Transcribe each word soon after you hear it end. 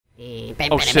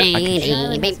Oh shit,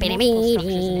 I What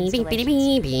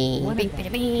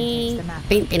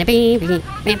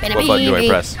button do I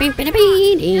press?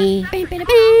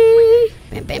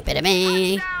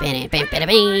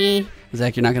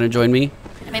 Zach, you're not gonna join me?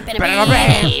 I'm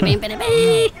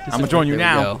gonna join you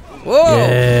now. Whoa!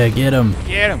 Yeah, get him.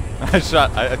 Get him! I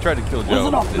tried to kill Joe.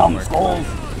 Listen up, numbskulls.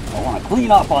 I want to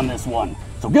clean up on this one.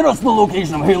 So get us the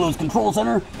location of Halo's control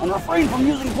center and refrain from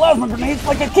using plasma grenades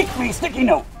like a kick-me sticky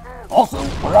note. Also,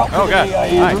 we're out for the AI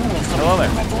Andrew with some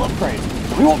experimental upgrades.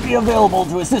 So we won't be available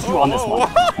to assist you on this one.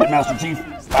 Headmaster Chief,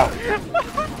 out.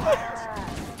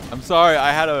 I'm sorry,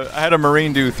 I had a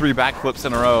Marine do 3 backflips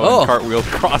in a row and cartwheel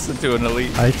cross into an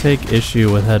elite. I take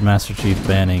issue with Headmaster Chief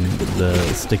banning the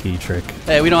sticky trick.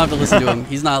 Hey, we don't have to listen to him.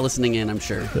 He's not listening in, I'm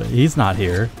sure. He's not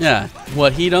here. Yeah,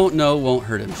 what he don't know won't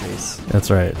hurt him, Chase. That's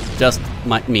right. Just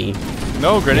me.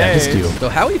 No grenades. Yeah, just you. So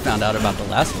how he found out about the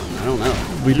last one, I don't know.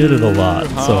 We did it a lot,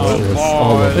 so it was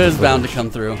all over. It was bound to come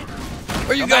through.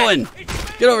 Where you going?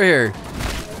 Get over here.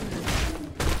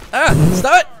 Ah,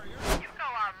 stop it!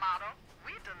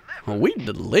 Oh, we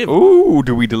deliver. Ooh,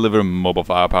 do we deliver mobile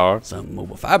firepower? Some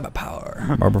mobile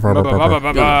firepower.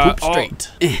 Gonna poop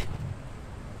straight.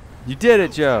 You did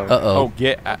it, Joe. Uh-oh. Oh,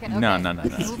 get no.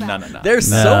 They're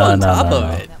so on top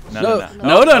of it. No.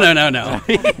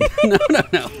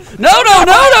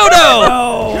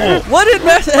 What did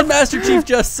Headmaster Chief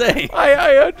just say?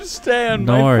 I understand.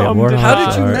 Don't worry, How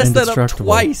did you are mess that up indestructible.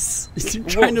 twice? You're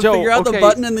trying to Joe, figure out the okay.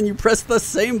 button and then you press the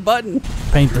same button.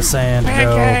 Paint the sand,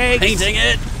 Joe. Painting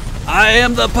it. I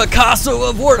am the Picasso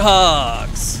of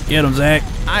warthogs. Get him, Zach.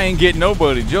 I ain't getting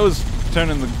nobody. Joe's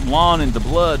turning the lawn into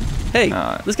blood. Hey,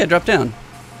 this guy dropped down.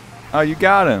 Oh, you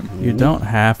got him. You don't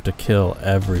have to kill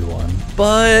everyone.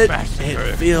 But Massacre.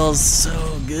 it feels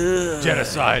so good.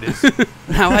 Genocide is.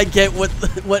 Now I get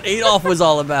what Adolf was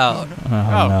all about. Oh,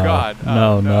 no. God.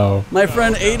 Oh, No. My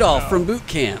friend Adolf from boot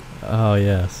camp. Oh,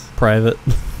 yes. Private.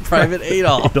 Private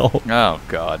Adolf. Oh,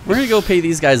 God. We're going to go pay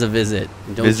these guys a visit.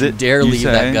 Don't you dare leave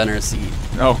that gunner seat.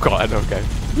 Oh, God. Okay.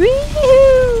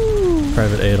 Woo-hoo!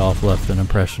 Private Adolf left an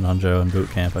impression on Joe in boot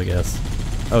camp, I guess.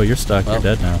 Oh, you're stuck. Well,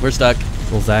 you're dead now. We're stuck.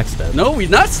 Well, Zach's dead. No, we're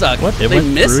not stuck. What? It They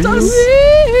went missed through us?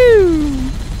 you?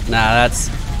 Nah,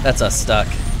 that's us stuck.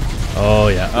 Oh,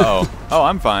 yeah. Uh-oh. Oh,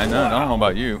 I'm fine. I don't know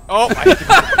about you. Oh,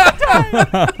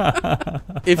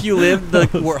 If you lived, the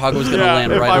warthog was going to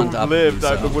land right on top of you. If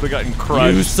I lived, I would have gotten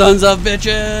crushed. You sons of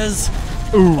bitches!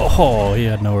 Ooh. Oh, he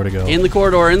had nowhere to go. In the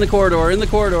corridor, in the corridor, in the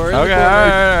corridor, in the corridor.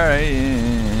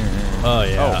 Oh,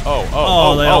 yeah.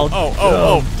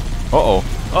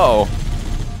 Uh-oh.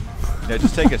 Yeah,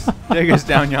 just take us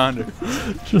down yonder.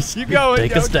 Just You go.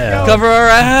 take us down. Cover our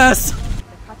ass!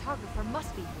 Cartographer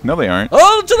must be. No, they aren't.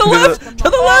 Oh, to the left! To the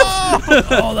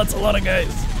left! Oh, that's a lot of guys.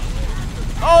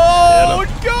 Oh,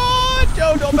 God!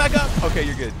 Joe, don't back up. Okay,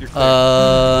 you're good. You're clear.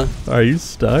 Are you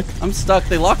stuck? I'm stuck.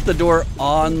 They locked the door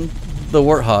on the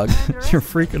warthog. You're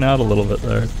freaking out a little bit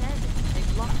there.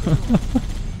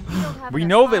 We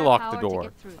know they locked the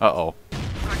door. Uh-oh.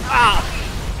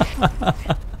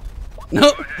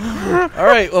 Nope. All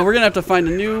right, well, we're going to have to find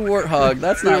a new warthog.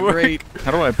 That's not great.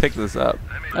 How do I pick this up?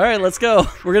 All right, let's go.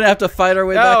 We're going to have to fight our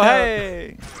way back out.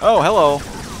 Hey! Oh, hello.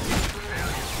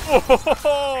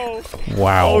 Oh,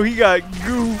 Wow. oh, he got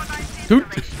goofed.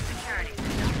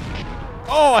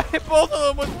 Oh, I hit both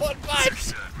of them with one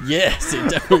punch. Yes, it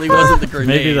definitely wasn't the grenade.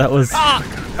 Maybe that was...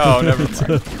 Oh, never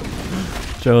mind.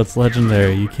 Joe, it's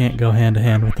legendary. You can't go hand to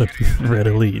hand with the red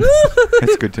elite.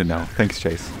 That's good to know. Thanks,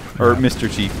 Chase. Or Mr.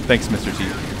 Chief. Thanks, Mr.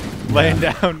 Chief. Laying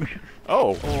down.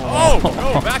 Oh,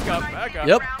 back up.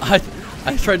 Yep.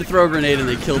 I tried to throw a grenade and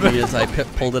they killed me as I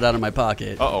pulled it out of my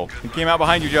pocket. Uh-oh. He came out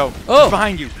behind you, Joe. Oh. He's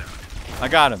behind you. I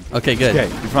got him. Okay, good. Okay,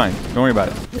 you're fine. Don't worry about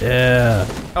it. Yeah.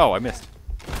 Oh, I missed.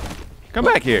 Come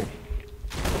back here.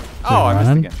 Oh, I missed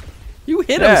running? again. You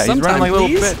hit him Yeah, he's sometime, running like a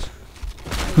please. little bitch.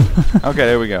 Okay,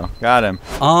 there we go. Got him.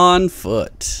 On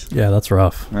foot. Yeah, that's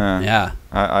rough. Yeah.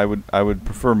 I would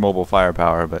prefer mobile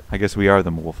firepower, but I guess we are the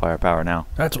mobile firepower now.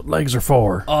 That's what legs are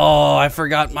for. Oh, I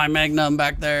forgot my magnum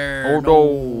back there. Oh,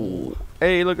 no.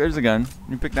 Hey, look, there's a gun.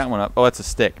 You pick that one up. Oh, that's a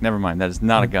stick. Never mind. That is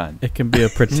not a gun. It can be a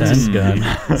pretend gun.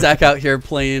 Zach out here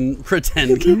playing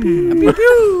pretend.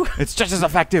 It's just as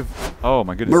effective. Oh,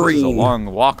 my goodness. This is a Marine. long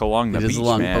walk along the It is beach,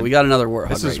 long, man. but we got another warthog.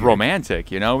 This right is here.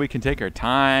 romantic, you know? We can take our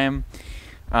time.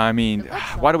 I mean,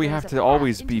 why do we have to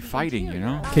always be fighting, you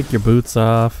know? Kick your boots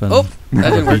off and Oh, that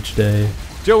didn't work. each day.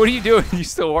 Joe, what are you doing? You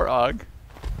still warthog.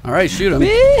 All right, shoot him.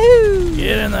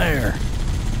 Get in there.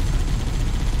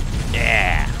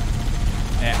 Yeah.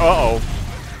 Uh-oh.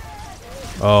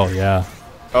 Oh, yeah.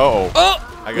 Uh-oh.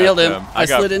 Oh, I got nailed him. them. I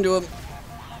slid into him.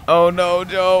 Oh, no,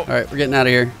 Joe. All right, we're getting out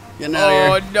of here. Getting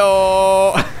out of here.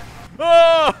 no!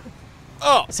 Oh!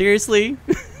 Oh! Seriously?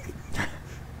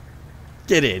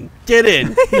 Get in. Get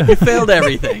in. You failed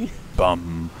everything.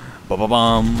 Bum.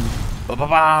 Ba-ba-bum.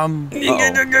 Ba-ba-bum.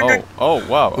 Oh,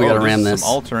 wow. We gotta ram this. Some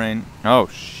all-terrain. Oh,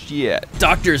 shit.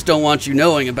 Doctors don't want you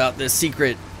knowing about this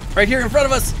secret. Right here in front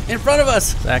of us. In front of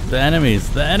us. Zach, the enemies.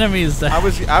 The enemies. Zach.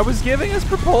 I was giving us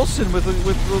propulsion with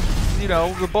you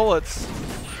know, the bullets.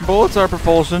 Bullets are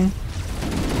propulsion.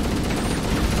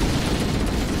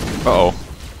 Uh-oh.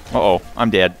 Uh-oh. I'm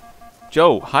dead.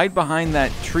 Joe, hide behind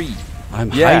that tree. I'm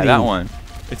hiding. that one.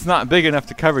 It's not big enough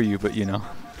to cover you, but you know.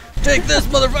 Take this,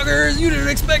 motherfuckers! You didn't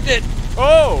expect it!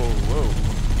 Oh!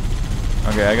 Whoa.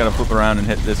 Okay, I gotta flip around and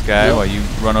hit this guy while you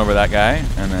run over that guy,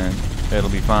 and then it'll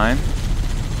be fine.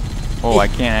 Oh, I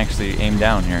can't actually aim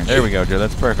down here. There we go, Joe.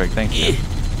 That's perfect. Thank you.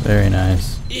 Very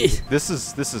nice. This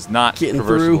is not Getting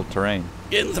traversable through. terrain.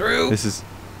 Getting through. This is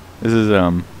This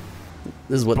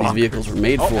is what these vehicles were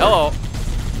made for. Hello.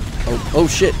 Oh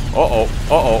shit. Uh-oh.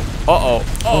 Uh-oh. Uh-oh.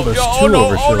 Oh, there's no, two no,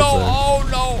 overshields there. Oh,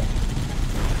 no.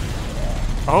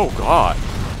 Oh, God.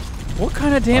 What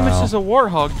kind of damage does a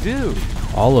Warthog do?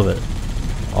 All of it.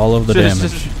 All of the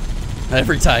damage.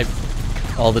 Every time.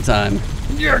 All the time.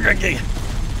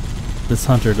 This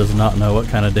hunter does not know what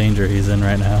kind of danger he's in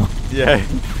right now. Yeah.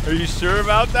 Are you sure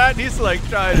about that? He's like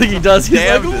trying to... He does. He's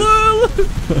like, damn whoa!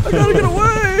 I gotta get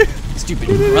away! Stupid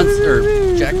grunts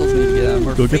or jackals need to get out of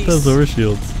our Go face. get those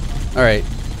overshields. Alright.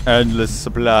 Endless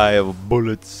supply of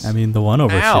bullets. I mean, the one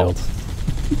overshield.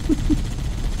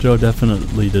 Joe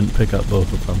definitely didn't pick up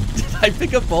both of them. Did I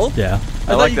pick up both? Yeah. I I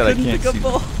thought like you that I couldn't can't pick up see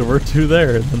both. There were two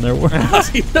there, and then there weren't.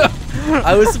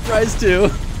 I was surprised too.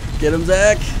 Get him,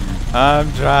 Zach.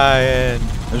 I'm trying.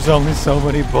 There's only so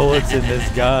many bullets in this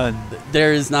gun.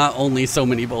 There is not only so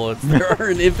many bullets. There are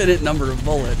an infinite number of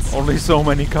bullets. Only so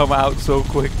many come out so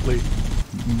quickly.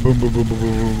 Boom, boom, boom, boom,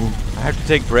 boom, boom. I have to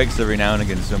take breaks every now and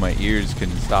again so my ears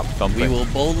can stop thumping. We will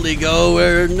boldly go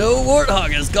where no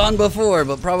Warthog has gone before,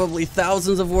 but probably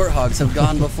thousands of Warthogs have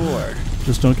gone before.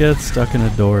 Just don't get stuck in a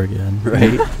door again.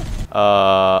 Right?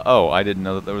 Oh, I didn't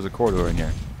know that there was a corridor in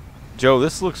here. Joe,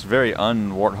 this looks very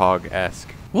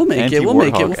un-Warthog-esque. We'll make it. We'll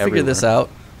make it. We'll figure this out.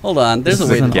 Hold on. There's This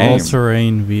a way is to an do it.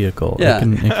 all-terrain vehicle. Yeah. It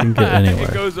can get anywhere.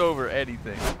 It goes over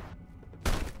anything.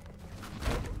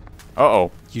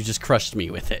 Uh-oh. You just crushed me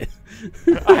with it.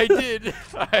 I did.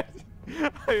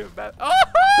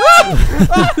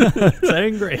 It's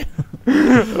angry.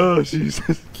 Oh,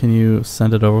 Jesus. Can you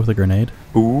send it over with a grenade?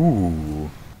 Ooh.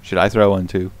 Should I throw one,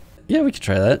 too? Yeah, we could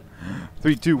try that.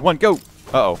 3, 2, 1, go.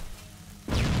 Uh-oh.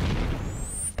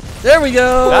 There we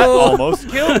go. That almost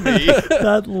killed me.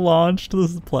 That launched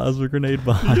this plasma grenade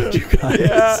behind you guys.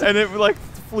 Yeah, and it like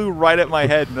flew right at my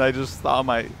head, and I just thought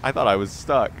I thought I was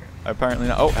stuck. Apparently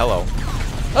not. Oh, hello.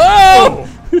 Oh!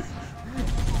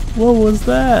 What was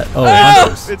that? Oh, Ah!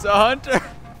 hunters. It's a hunter.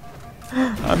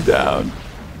 I'm down.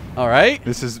 All right.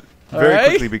 This has All very right.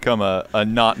 quickly become a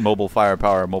not mobile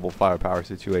firepower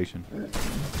situation.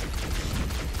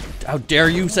 How dare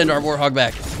you send our Warthog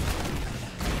back?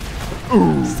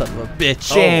 Ooh. Son of a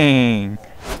bitch. Dang.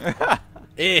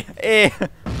 Eh.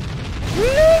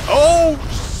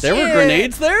 Oh, There were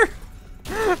grenades there?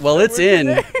 Well, it's in.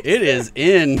 It is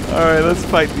in. All right, let's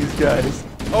fight these guys.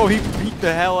 Oh, he beat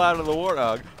the hell out of the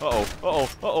Warthog. Uh-oh, uh-oh,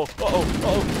 uh-oh, uh-oh,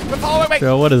 uh-oh. They're following me.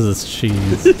 Joe, what is this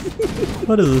cheese?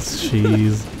 What is this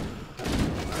cheese?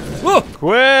 Whoa!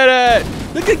 Quit it.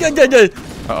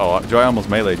 Oh, Uh-oh, Joe, I almost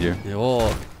meleeed you. you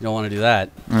don't want to do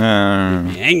that. Be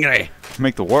angry.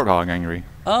 Make the Warthog angry.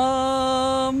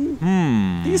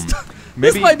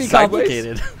 This might be sideways?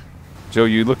 complicated. Joe,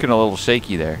 you're looking a little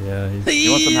shaky there. Yeah.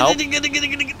 You want some help? Oh,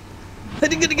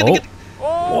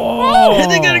 Oh, what?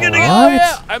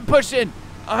 yeah, I'm pushing.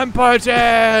 Punch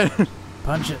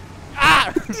it.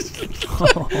 Ah!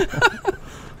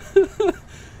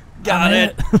 Got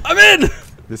it. I'm in.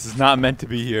 This is not meant to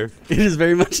be here. It is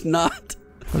very much not.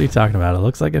 What are you talking about? It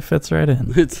looks like it fits right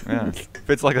in. It's Yeah,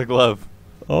 fits like a glove.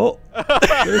 Oh.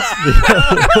 There's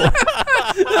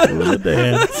the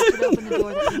dance. Open the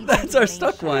door that leads that's into our the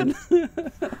stuck main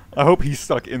one. I hope he's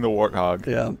stuck in the Warthog.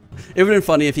 Yeah. It would have been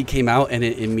funny if he came out and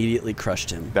it immediately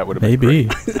crushed him. That would have been Maybe.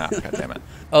 great. Ah, God damn it.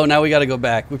 Oh, now we got to go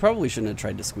back. We probably shouldn't have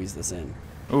tried to squeeze this in.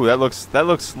 Ooh, that looks a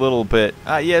little bit.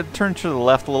 Yeah, turn to the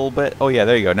left a little bit. Oh yeah,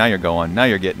 there you go. Now you're going. Now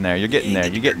you're getting there. You're getting there.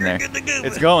 You're getting there.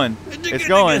 It's going. It's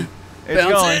going. It's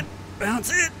Bounce going. it. Bounce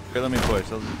it. Okay, let me push.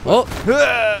 Oh.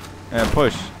 And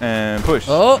push and push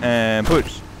Oh. and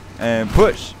push and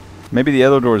push. Maybe the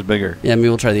other door is bigger. Yeah, maybe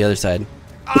we'll try the other side.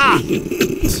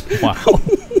 Wow.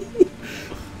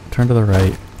 Turn to the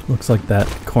right. Looks like that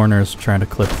corner is trying to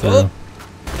clip through. Oh.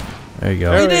 There you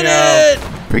go. There We we did go. it!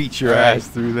 beat your ass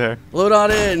through there. Load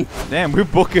on in. Damn, we're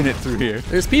booking it through here.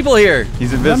 There's people here. He's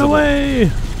Run invisible.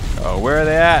 away! Oh, where are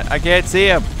they at? I can't see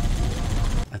him.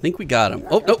 I think we got him.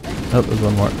 Oh, nope. Oh, there's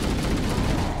one more.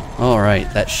 All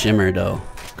right, that shimmer though.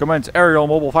 Commence aerial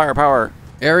mobile firepower.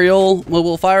 Aerial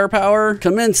mobile firepower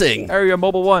commencing. Area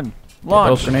mobile 1. Get Launch.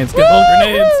 both grenades, get both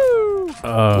grenades!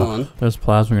 Hold on. There's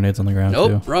plasma grenades on the ground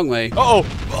Nope, too. wrong way. Uh-oh.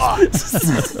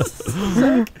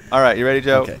 All right, you ready,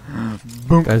 Joe? Okay.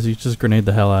 Guys, you just grenade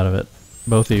the hell out of it.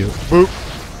 Both of you. Boop.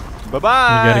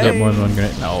 Bye-bye. You gotta get more than one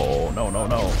grenade. No, no, no,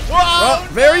 no. Oh,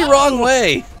 very wrong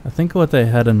way. I think what they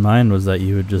had in mind was that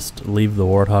you would just leave the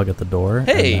Warthog at the door.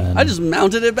 Hey, and then- I just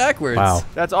mounted it backwards. Wow.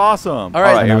 That's awesome. All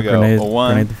right. here we Now go. grenade- A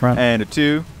 1 grenade the front. and a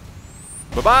 2.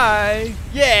 Bye-bye.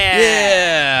 Yeah.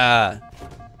 Yeah.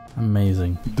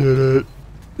 Amazing. Did it.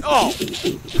 Oh.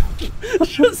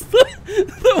 Just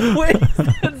the way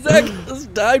that Zach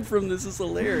just died from this is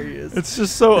hilarious. It's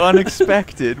just so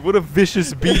unexpected. What a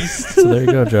vicious beast. So there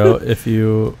you go, Joe. If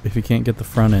you can't get the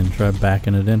front end, try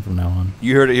backing it in from now on.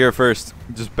 You heard it here first.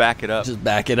 Just back it up. Just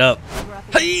back it up.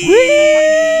 Is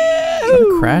that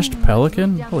a crashed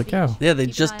pelican? Holy cow. Yeah, they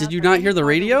just. Did you not hear the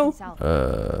radio?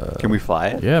 Can we fly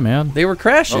it? Yeah, man. They were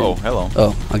crashing. Oh, hello.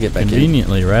 Oh, I'll get back in.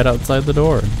 Conveniently, right outside the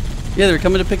door. Yeah, they were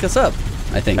coming to pick us up,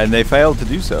 I think. And they failed to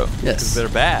do so. Yes. Because they're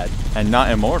bad and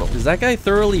not immortal. Is that guy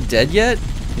thoroughly dead yet?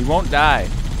 He won't die.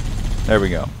 There we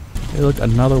go. Hey, look,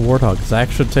 another Warthog.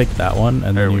 Zach should take that one,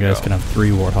 and There then you we guys go. can have 3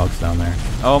 Warthogs down there.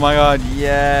 Oh my god,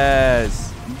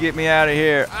 yes! Get me out of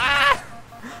here. Ah!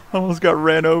 Almost got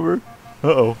ran over.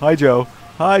 Uh-oh. Hi, Joe.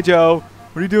 Hi, Joe.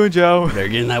 What are you doing, Joe? Better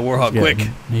get in that Warthog quick.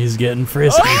 He's getting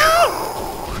frisky.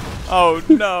 Oh,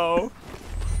 no.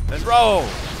 Then roll.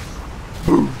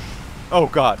 Boosh. Oh,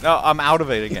 God. No, I'm out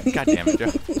of it again. God damn it,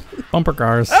 Joe. Bumper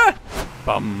cars.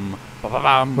 Bum.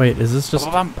 Ba-ba-bum. Wait, is this just...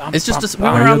 Bum-bum-bum. It's just we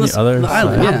Are went you around on this the other the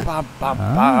island. side? Yeah.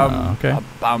 Ah, okay.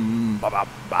 Bum,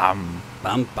 ba-ba-bum.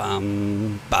 Bum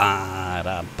bum ba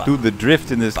da bum. Dude, the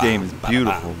drift in this Bum, game is ba-da-bum.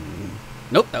 beautiful.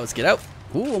 Nope, that was get out.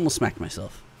 Ooh, almost smacked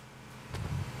myself.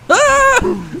 Ah!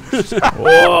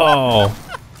 Whoa!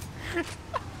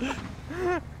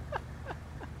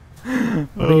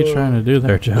 What are you trying to do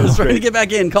there, Joe? I was trying to get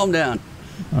back in. Calm down.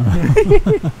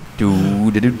 They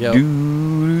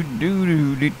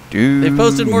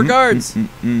posted more guards. Those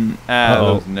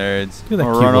nerds. Look at that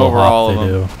I'll cute run little over hop all of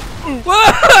they them.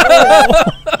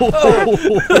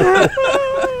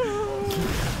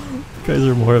 You guys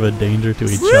are more of a danger to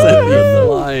each other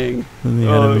Flying. than the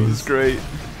Oh, this enemies. is great.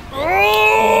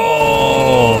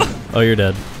 Oh, you're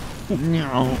dead.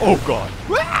 Oh, God.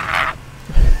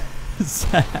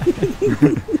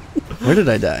 Where did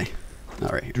I die? All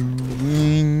right.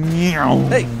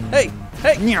 Hey, hey,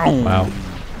 hey. Wow.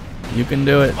 You can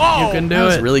do it. You can do That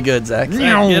was it. really good, Zach.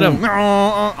 Get him.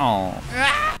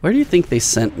 Where do you think they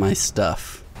sent my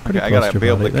stuff? Okay, I Close gotta to be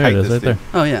your able to body. There kite it is, this right there. thing.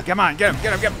 Oh, yeah. Come on, get him,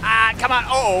 get him, get him. Ah, come on.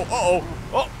 Oh.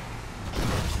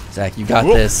 Zach, you got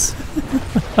Whoop. this.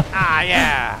 Ah,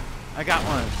 yeah. I got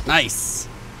one. Nice.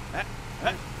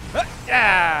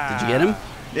 Yeah. Did you get him?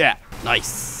 Yeah.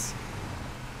 Nice.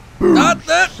 Not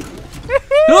that.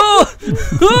 Oh!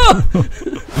 Oh!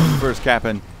 First,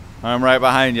 Captain. I'm right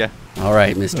behind you. All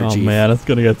right, Mr. Oh Chief. man, it's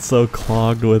gonna get so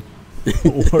clogged with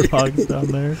warthogs down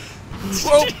there.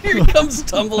 Whoa, here he comes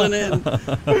tumbling in.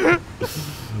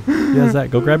 Yeah,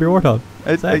 Zach, go grab your warthog.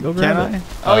 Zach, go Can grab I? it.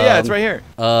 Oh, yeah, it's right here.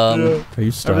 Are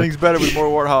you stuck? Everything's better with more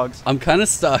warthogs. I'm kind of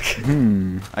stuck.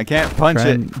 I can't punch Try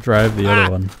it. and drive the other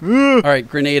one. All right,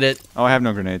 grenade it. Oh, I have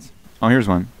no grenades. Oh, here's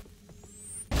one.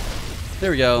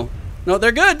 There we go. No,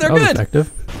 they're good. They're That was good.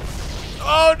 effective.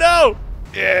 Oh, no.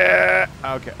 Yeah.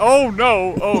 Okay. Oh,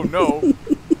 no. Oh, no.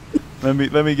 let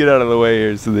me get out of the way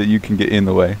here so that you can get in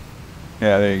the way.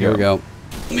 Yeah, there you Here go. we go.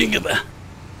 Let me get back.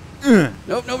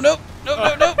 Nope.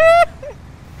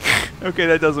 Okay,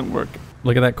 that doesn't work.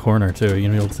 Look at that corner too. You gonna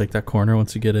be able to take that corner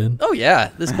once you get in. Oh,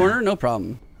 yeah. This corner, no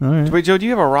problem. All right. Wait, Joe, do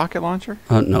you have a rocket launcher?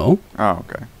 No. Oh,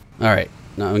 okay. All right.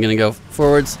 Now I'm going to go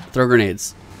forwards, throw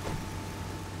grenades.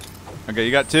 Okay,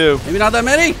 you got 2. Maybe not that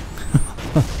many.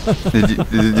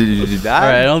 Did you die? All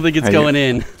right, I don't think it's going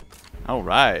in. All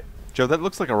right. Joe, that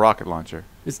looks like a rocket launcher.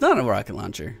 It's not a rocket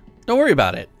launcher. Don't worry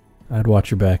about it. I'd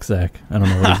watch your back, Zach. I don't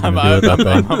know what he's gonna do with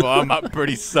that thing. I'm not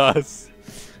pretty sus.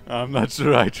 I'm not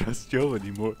sure I trust Joe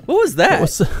anymore. What was that?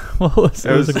 What was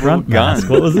It was a a grunt gun. mask?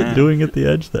 What was it doing at the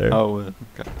edge there? Oh,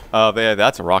 okay. Yeah,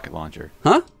 that's a rocket launcher.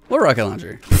 Huh? What rocket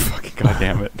launcher? Fucking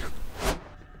goddamn it.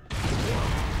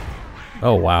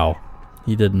 Oh wow.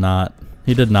 He did not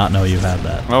know you had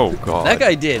that. Oh, God. That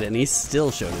guy did, and he still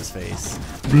showed his face.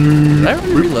 Did I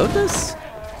already reload this?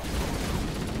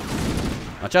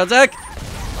 Watch out, Zach!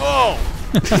 Oh!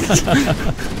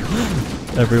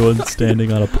 Everyone's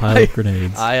standing on a pile of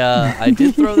grenades. I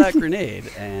did throw that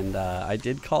grenade, and I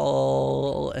did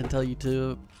call and tell you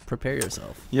to prepare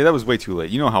yourself. Yeah, that was way too late.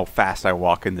 You know how fast I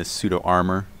walk in this pseudo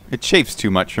armor. It chafes too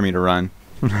much for me to run.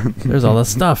 There's all this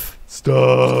stuff.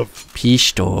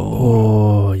 Pistol.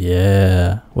 Oh,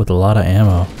 yeah. With a lot of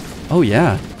ammo. Oh,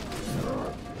 yeah.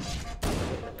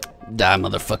 Die,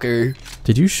 motherfucker.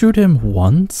 Did you shoot him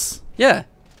once? Yeah.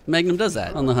 Magnum does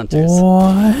that on the hunters.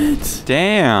 What?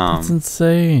 Damn. That's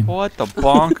insane. What the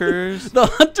bonkers? The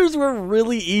hunters were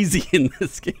really easy in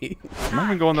this game. Am I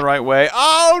even going the right way?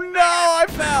 Oh no, I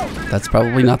fell. That's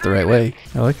probably not the right way.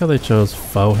 I like how they chose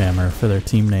Foehammer for their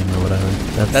team name or whatever.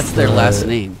 That's their last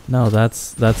name. No,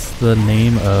 that's the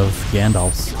name of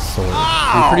Gandalf's sword.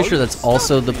 I'm pretty sure that's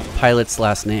also the pilot's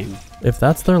last name. If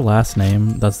that's their last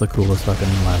name, that's the coolest fucking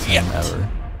last name ever.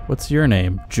 What's your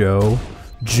name? Joe?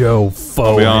 Joe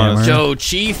Foehammer. Joe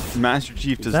Chief. Master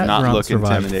Chief does That not grunt look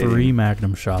survived intimidating. 3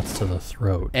 magnum shots to the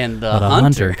throat. And the but a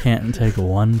hunter can't take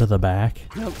 1 to the back.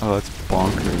 Oh, that's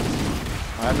bonkers.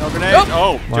 I have no grenade.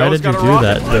 Oh, Why Joe's did you got a do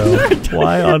rocket. that, Joe?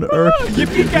 Why on earth did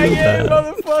you do that?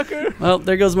 motherfucker. Well,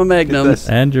 there goes my Magnum.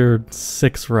 And your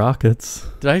 6 rockets.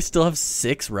 Did I still have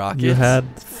 6 rockets? You had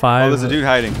 5 Oh, there's a dude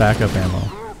hiding. backup ammo.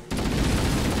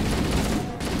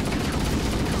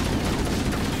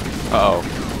 Uh-oh.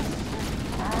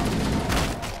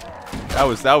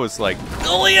 That was like...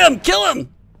 Bully him! Kill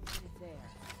him!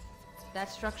 That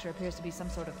structure appears to be some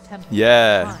sort of temple.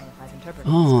 Yeah. Shrine, if I've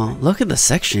interpreted Oh, this look at the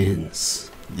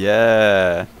sections.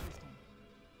 Yeah. correctly.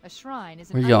 A shrine is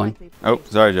an Where you going? unlikely Oh,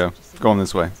 place sorry, to Joe. just Going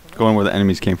this way. Going where the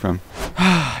enemies came from.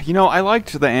 You know, I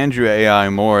liked the Andrew AI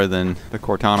more than the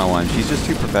Cortana one. She's just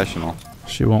too professional.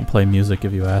 She won't play music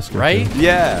if you ask her Right? to.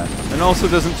 Yeah. And also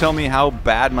doesn't tell me how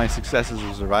bad my successes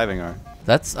of surviving are.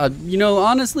 That's, you know,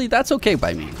 honestly, that's okay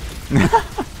by me.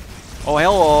 Oh,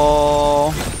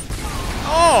 hello.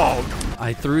 Oh!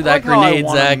 I threw like that how I grenade,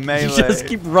 won a Zach. melee. You just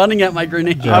keep running at my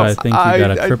grenade. Joe, I think you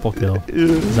got a triple kill.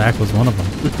 Zach was one of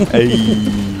them. Hey.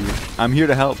 I'm here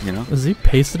to help, you know? Was he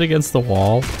pasted against the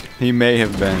wall? He may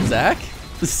have been. Zach?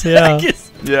 Yeah. Zach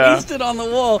is Yeah. pasted on the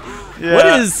wall. Yeah. What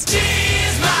is...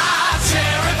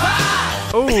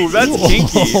 Oh, that's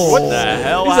kinky. What the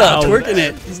hell? He's How? twerking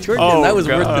it. He's twerking. Oh, That was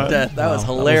worth the God. death. That was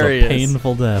Wow, hilarious. That was a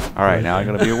painful death. All right, now I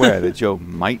gotta be aware that Joe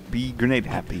might be grenade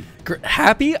happy.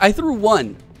 Happy? I threw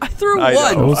 1. I threw I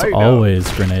one. know. Joe's I know. always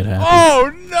grenade happy.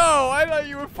 Oh no! I thought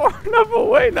you were far enough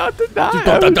away not to die. You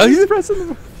thought I was that- just pressing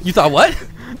the. You thought what?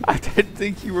 I didn't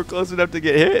think you were close enough to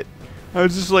get hit. I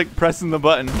was just like pressing the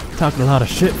button. Talking a lot of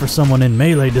shit for someone in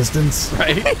melee distance.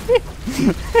 Right?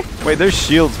 Wait, their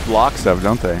shields block stuff,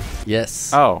 don't they?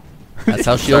 Yes. Oh. That's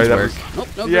how shields that work. was- Nope,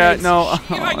 no Yeah, grenades. no. Oh,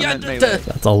 I yeah, meant melee.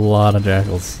 That's a lot of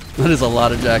jackals. That is a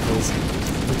lot of jackals.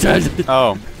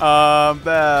 Oh,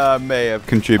 that may have I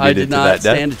contributed did to not that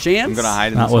death. stand a chance. I'm gonna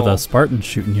hide in Not this with hole. a Spartan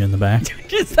shooting you in the back.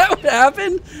 Is that what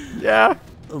happened? Yeah.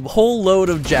 A whole load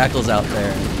of jackals out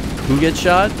there. Who gets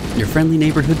shot? Your friendly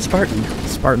neighborhood Spartan.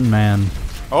 Spartan man.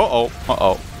 Uh-oh.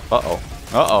 Uh-oh. Uh-oh.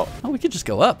 Uh-oh. Oh, we could just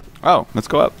go up. Oh, let's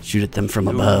go up. Shoot at them from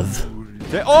above.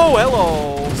 Oh,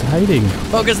 hello. He's hiding.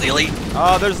 Focus the elite.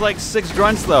 There's like 6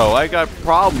 grunts though. I got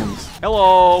problems.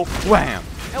 Hello. Wham.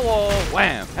 Hello.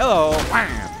 Wham. Hello.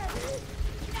 Wham.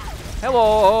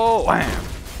 Hello. Wham.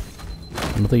 I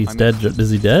don't think he's dead. Is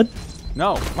he dead?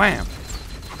 No. Wham.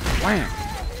 Wham.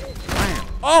 Wham.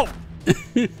 Oh.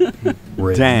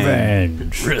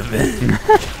 Revenge. Revenge.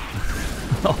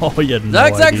 Oh, you had no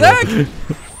Zach, Zach, idea. Zach!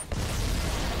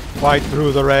 Fight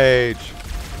through the rage.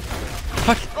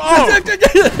 Fuck. Oh. Zach, Zach,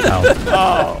 Zach.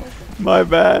 Ow. Oh, my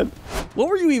bad. What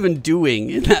were you even doing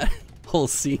in that whole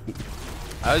scene?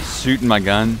 I was shooting my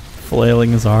gun.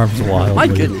 Flailing his arms wildly. My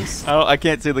goodness. I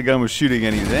can't say the gun was shooting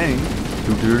anything.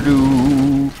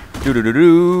 Do-do-do-do.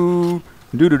 Do-do-do-do.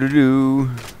 Do-do-do-do.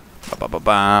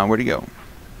 Ba-ba-ba-ba. Where'd he go?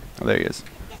 Oh, there he is.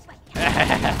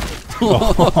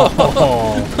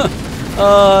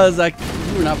 Zach,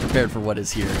 you were not prepared for what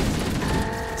is here.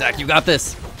 Zach, you got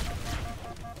this.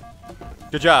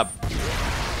 Good job.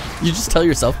 You just tell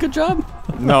yourself good job?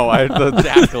 No, I had the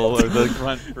jackal or the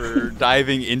grunt for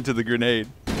diving into the grenade.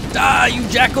 Ah, you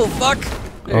jackal fuck.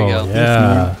 There Oh, you go.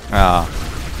 yeah.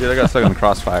 Ah. Dude, I got stuck on the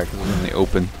crossfire because I'm in the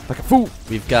open. Like a fool.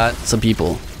 We've got some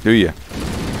people. Do you?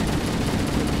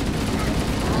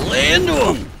 Lay into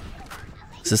them.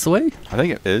 Is this the way? I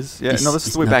think it is. Yeah, He's- no, this is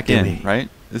he's the way not back in, doing. right?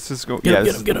 This is go. Get yeah, him,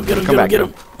 this get him, get him, come get him, back. get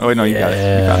him. Oh wait, no, you got it.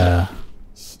 You found Yeah. it.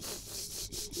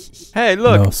 Hey,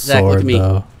 look. No Zach, look at sword, me.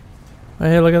 though.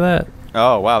 Hey, look at that.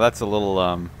 Oh wow, that's a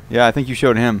little. Yeah, I think you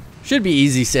showed him. Should be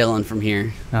easy sailing from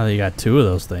here. Now that you got 2 of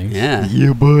those things. Yeah.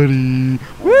 Yeah, buddy.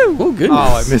 Woo! Oh, goodness.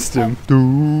 Oh, I missed him.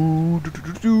 Do, do, do,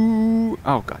 do, do.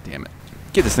 Oh god damn it.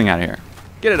 Get this thing out of here.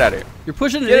 Get it out of here. You're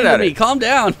pushing it into me. Calm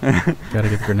down. Gotta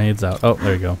get the grenades out. Oh,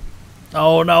 there you go.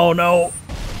 Oh, no, no.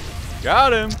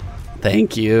 Got him.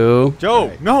 Thank you.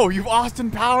 Joe, no, you've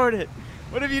Austin powered it.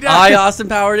 What have you done? I Austin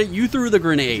powered it. You threw the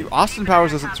grenade. Austin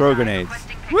Powers doesn't throw grenades.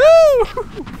 Woo!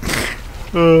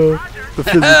 The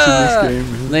physics in this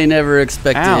game. They never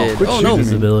expected. Ow, quit Oh no!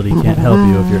 This ability can't help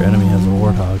you if your enemy has a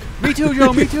Warthog. Me too,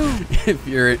 Joe. Me too. If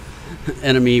your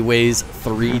enemy weighs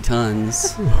 3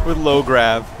 tons. With low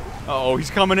grab. Oh, he's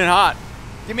coming in hot.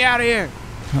 Get me out of here.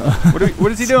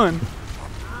 What is he doing?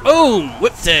 Boom!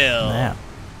 Whiptail. Yeah.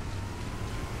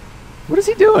 What is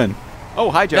he doing? Oh,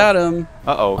 hi, Joe. Got him.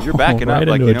 Uh-oh, you're backing right up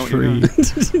like into you a know what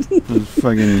you're doing.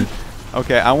 Fucking.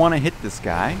 Okay, I want to hit this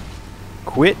guy.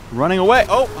 Quit running away.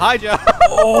 Oh, hi, Joe.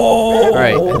 Oh! All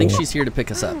right, I think she's here to pick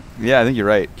us up. Yeah, I think you're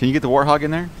right. Can you get the Warthog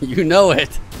in there? You know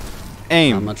it.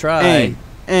 Aim. I'm gonna try. Aim.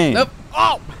 Aim. Nope.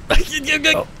 Oh! Oh,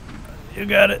 you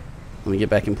got it. Let me get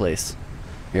back in place.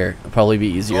 Here, it'll probably be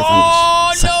easier if I'm Oh,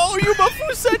 just... no, you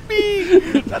Bafusat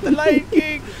me. Not the Lion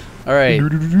King. All right,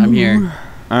 I'm here.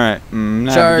 All right.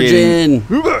 Charge in.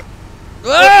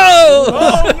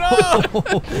 Oh,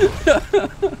 Whoa!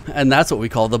 And that's what we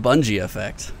call the bungee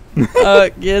effect.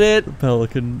 Get it?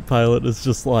 Pelican pilot is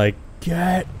just like,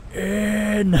 get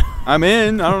in. I'm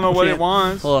in. I don't know what it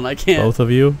wants. Hold on, I can't. Both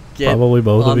of you? Get Probably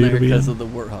both on of you there to be because in. of the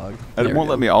Warthog. It won't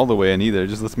let me all the way in either. It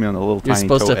just lets me on the little You're tiny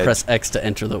supposed toe to edge. press X to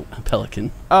enter the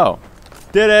Pelican. Oh.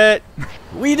 Did it.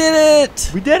 We did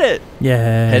it! We did it. Yay.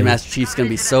 Headmaster Chief's going to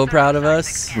be so proud of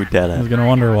us. We did I was it. going to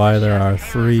wonder why there are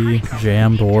 3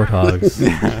 jammed Warthogs.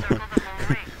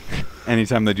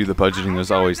 Anytime they do the budgeting,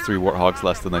 there's always 3 Warthogs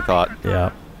less than they thought.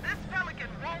 Yeah.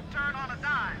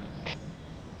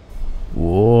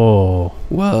 Whoa.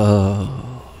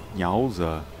 Whoa.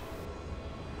 Yowza.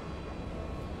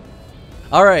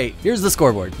 All right, here's the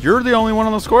scoreboard. You're the only one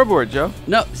on the scoreboard, Joe.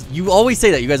 No, you always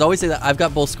say that. You guys always say that. I've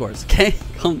got both scores. Okay,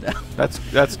 calm down.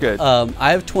 That's good.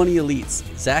 I have 20 elites.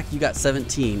 Zach, you got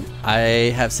 17. I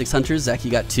have 6 hunters. Zach, you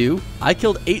got 2. I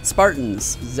killed 8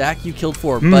 Spartans. Zach, you killed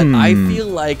 4. But I feel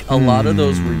like a lot of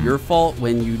those were your fault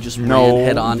when you just ran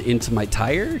head on into my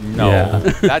tire. No, Yeah.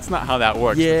 That's not how that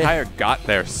works. Yeah. The tire got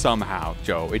there somehow,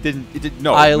 Joe. It didn't. It did.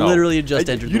 No. I no. literally just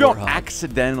entered You the don't Warthog.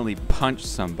 accidentally punch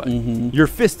somebody. Your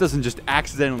fist doesn't just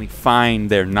accidentally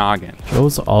find their noggin.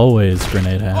 Joe's always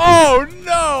grenade happy. Oh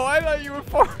no! I thought you were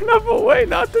far enough away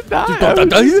not to die. I was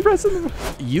just pressing the-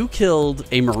 You killed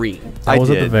a Marine. That was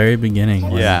at the did. very beginning.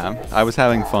 wasn't it? Yeah, I was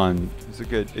having fun. It's a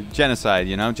good genocide.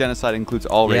 You know, genocide includes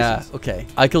all races. Yeah, okay.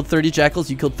 I killed 30 jackals.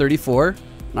 You killed 34.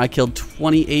 And I killed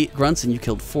 28 grunts, and you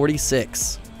killed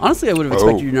 46. Honestly, I would have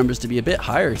expected your numbers to be a bit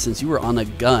higher since you were on a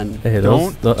gun. Hey,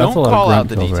 Don't that's a lot call of out grunt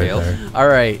the kills right details. there. All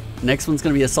right, next one's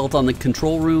going to be Assault on the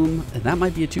Control Room, and that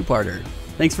might be a 2-parter.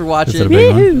 Thanks for watching. Is it a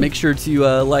big one? Make sure to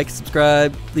like,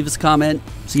 subscribe, leave us a comment.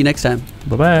 See you next time.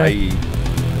 Bye-bye. Bye.